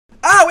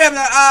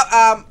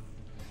frames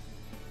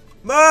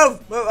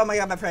move! Oh my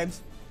god, my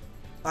frames.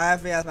 I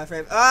have to ask my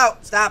frames. Oh,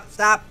 stop.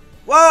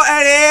 Whoa,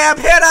 Eddie, I'm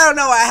here, I don't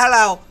know what.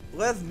 Hello.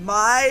 With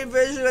my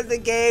version of the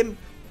game,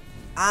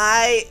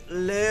 my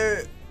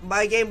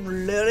game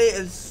literally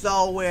is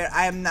so weird.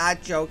 I am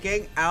not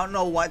joking. I don't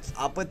know what's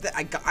up with it.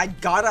 I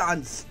got it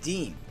on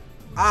Steam.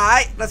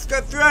 Alright, let's go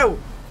through.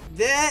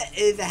 This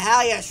is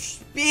how you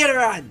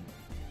speedrun.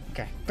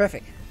 Okay,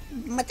 perfect.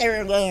 I'm still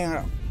doing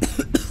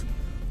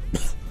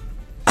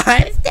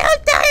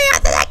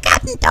after that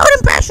Captain Toad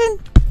impression.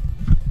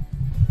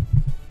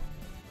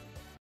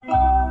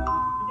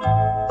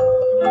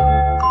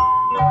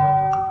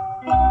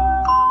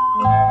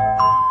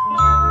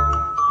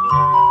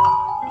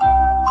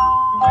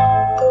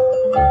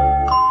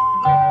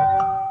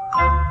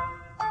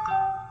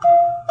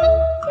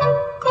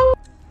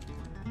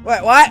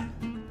 Wait, what?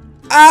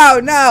 Oh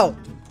no!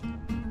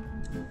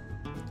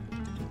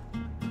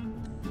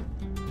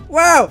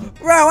 Whoa!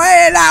 Bro,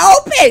 why did I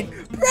open?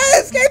 Bro,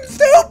 this game's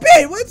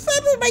stupid! What's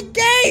up with my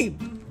game?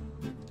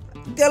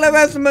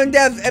 Deliver some moon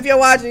devs if you're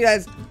watching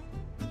this.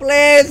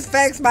 Please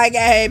fix my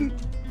game.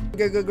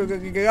 Go! Go! Go!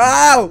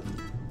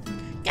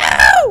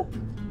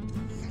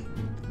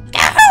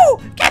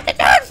 Captain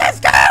Toad,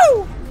 let's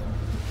go!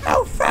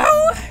 Oh,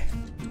 fool!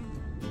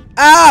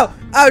 Oh,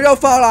 don't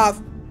fall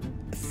off.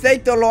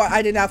 Thank the Lord,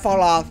 I did not fall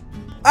off.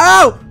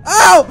 Oh!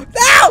 No!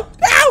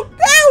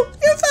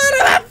 You son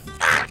of a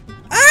fuck!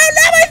 Oh,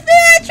 no, my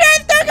spirit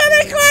traps don't come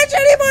in clutch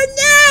anymore!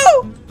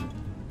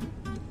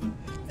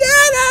 No,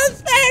 those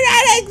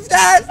spirit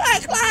stars are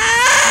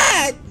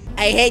clutch!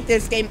 I hate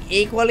this game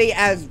equally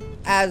as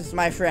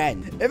my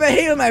friend. If I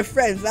hated my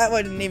friends, that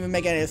wouldn't even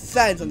make any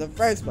sense in the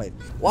first place.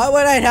 Why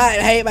would I not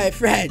hate my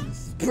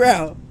friends?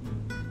 Bro.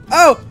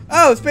 Oh,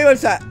 speed one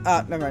shot.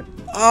 Oh, never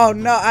mind. Oh,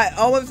 no, I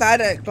almost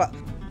had it.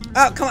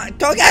 Oh, come on.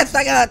 Don't get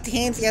stuck in a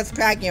teensiest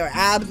crack in your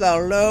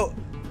absolute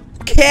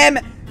Kim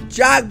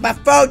Jog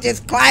before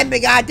just climb the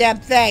goddamn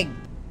thing.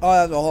 Oh,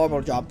 that was a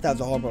horrible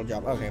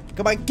job. Okay.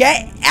 Come on,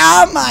 get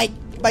out my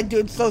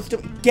dude's so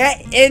stupid.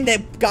 Get in the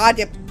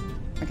goddamn.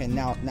 Okay,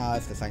 now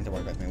it's deciding to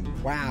work with me.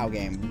 Wow,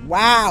 game.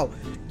 Wow.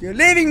 You're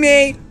leaving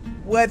me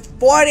with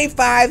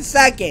 45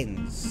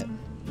 seconds.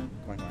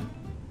 Come on.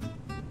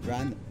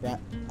 Run.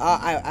 Oh,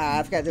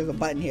 I forgot there's a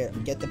button here.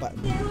 Get the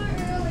button.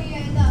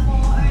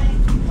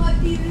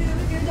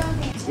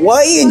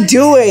 What are you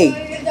doing?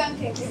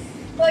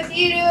 What do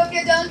you do if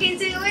you're dunking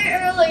Taylor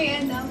early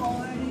in the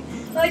morning?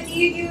 What do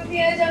you do if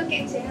you're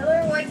dunking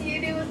Taylor? What do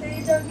you do if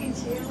you're dunking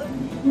Taylor?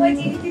 What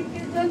do you do if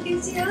you're dunking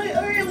Taylor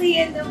early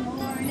in the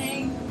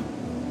morning?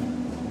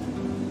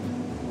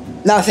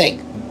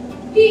 Nothing.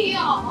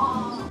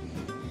 Yeah.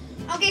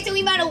 Okay, so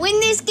we about to win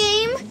this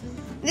game.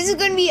 This is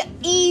gonna be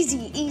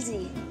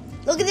easy.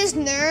 Look at this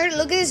nerd.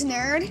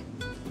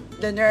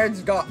 The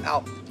nerds got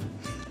out.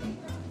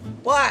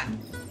 What?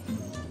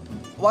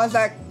 One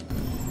sec.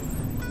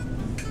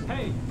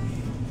 Hey,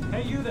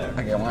 you there.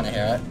 Okay, I want to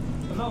hear it.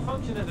 A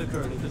malfunction has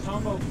occurred at the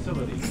Tombo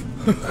facility.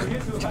 We're here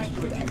to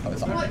evacuate you.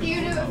 What do you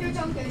do if you're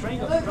dunking Train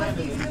Taylor? got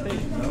stranded in the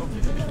station, though.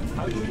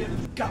 How do we get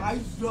it?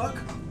 Guys, look.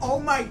 Oh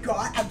my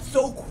god, I'm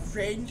so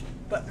cringe.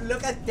 But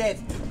look at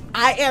this.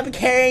 I am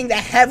carrying the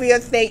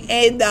heaviest thing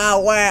in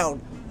the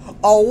world.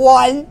 A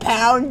 1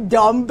 pound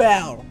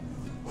dumbbell.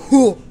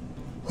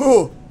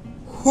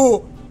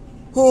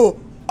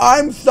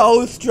 I'm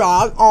so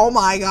strong. Oh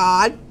my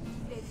god.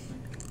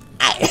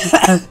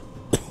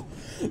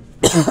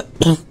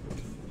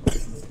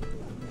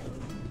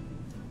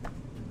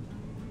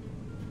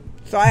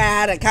 So I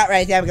had to cut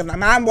right there because my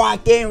mom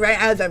walked in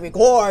right as I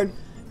record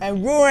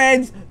and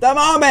ruins the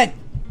moment.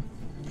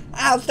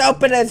 How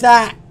stupid is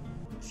that?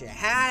 She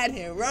had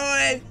to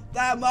ruin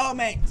the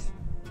moment.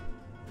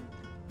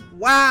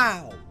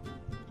 Wow.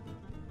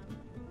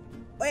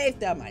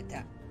 Waste of my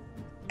time.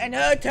 And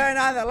who turned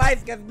on the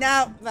lights? Because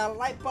now the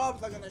light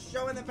bulbs are going to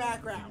show in the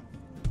background.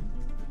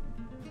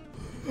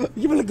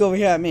 You look over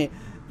here at me.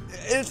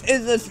 It's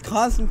this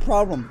constant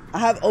problem. I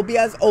have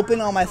OBS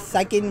open on my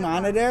second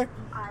monitor.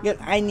 Yet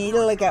I need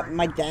to look at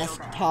my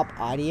desktop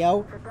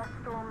audio.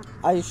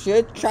 I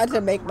should try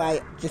to make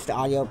my just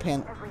audio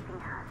pin.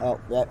 Oh,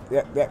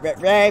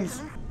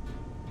 Rames.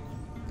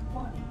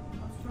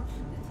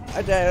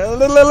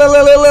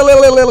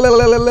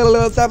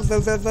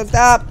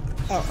 Stop.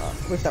 Oh,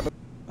 we stop.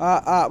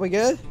 We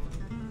good?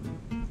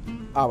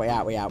 Oh, we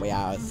are.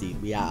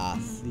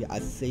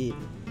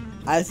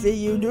 I see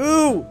you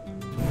do.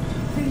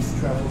 Please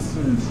travel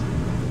soon.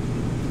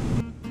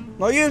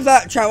 No, use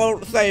that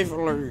travel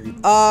safely.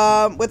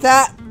 With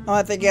that, I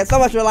want to thank you so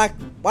much for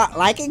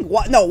liking?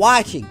 What? No,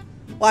 watching.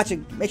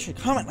 Make sure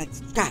to comment, like,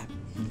 subscribe.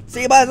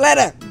 See you guys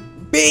later.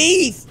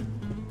 Peace.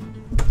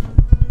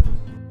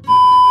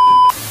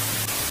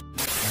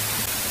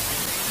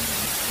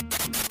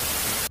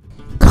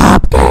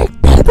 Cupcake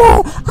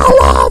people, I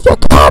love your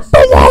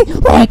company.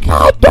 We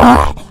can do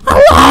it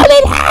alone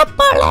and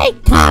happily.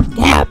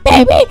 Cupcake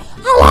baby,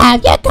 I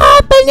love your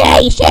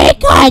company. She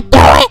can do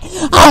it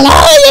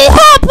alone and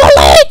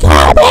happily.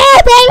 Come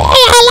here, baby.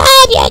 I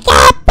love your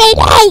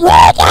company. We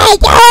can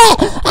do it.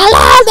 I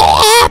love it.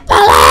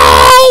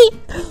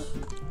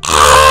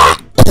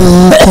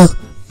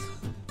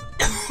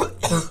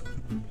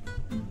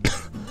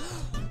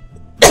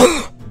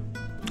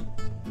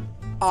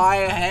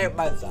 I hate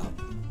myself.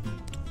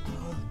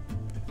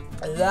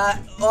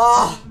 That,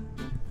 oh.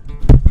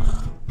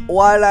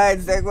 While I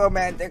think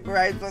romantic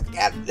rights with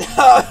Captain.